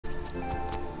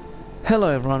Hello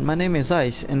everyone, my name is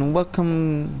Ice and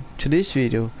welcome to this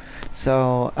video.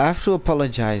 So I have to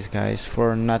apologize guys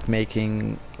for not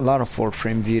making a lot of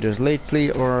Warframe videos lately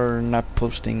or not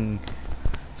posting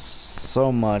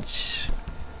so much.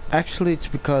 Actually it's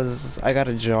because I got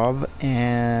a job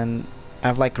and I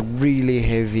have like a really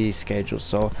heavy schedule,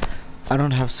 so I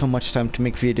don't have so much time to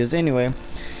make videos anyway.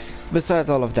 Besides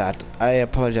all of that, I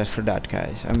apologize for that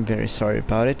guys, I'm very sorry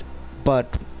about it. But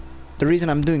the reason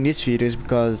I'm doing this video is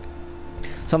because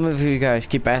some of you guys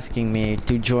keep asking me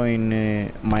to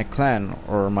join my clan,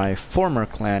 or my former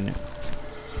clan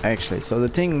actually. So the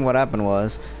thing, what happened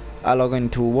was, I logged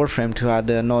into Warframe to add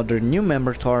another new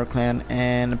member to our clan,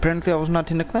 and apparently I was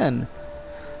not in the clan.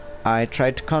 I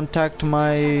tried to contact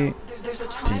my...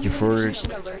 Thank you for...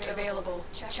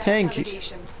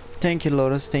 Thank you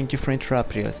Lotus, thank you for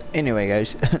interrupting us. Anyway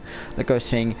guys, like I was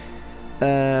saying,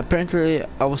 apparently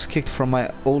I was kicked from my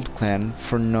old clan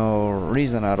for no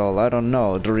reason at all. I don't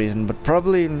know the reason, but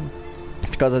probably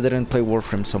because I didn't play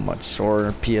Warframe so much,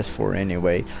 or PS4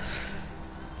 anyway.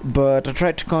 But I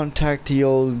tried to contact the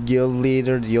old guild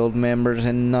leader, the old members,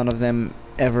 and none of them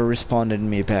ever responded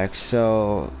me back.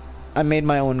 So I made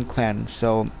my own clan.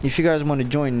 So if you guys want to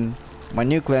join my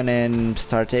new clan and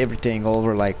start everything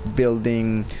over, like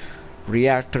building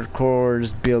reactor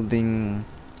cores, building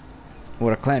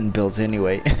what a clan builds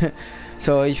anyway.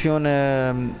 So if you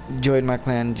wanna join my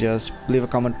clan, just leave a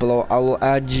comment below. I will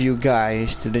add you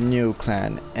guys to the new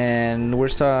clan and we'll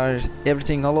start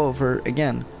everything all over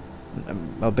again.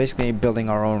 Basically building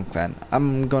our own clan.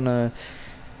 I'm gonna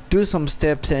do some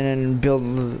steps and build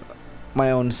my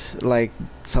own like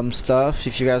some stuff.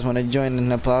 If you guys want to join and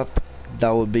help out, that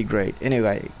would be great.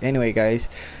 Anyway guys,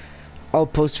 I'll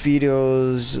post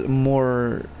videos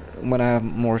more when I have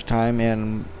more time,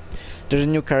 and there's a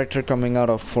new character coming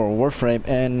out for Warframe,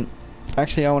 and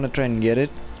actually I want to try and get it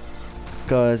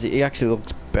because he actually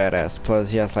looks badass,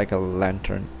 plus he has like a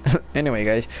lantern. Anyway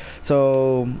guys,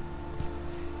 so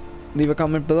leave a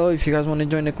comment below if you guys want to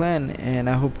join the clan, and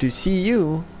I hope to see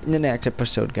you in the next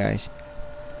episode guys.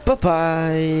 Bye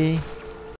bye.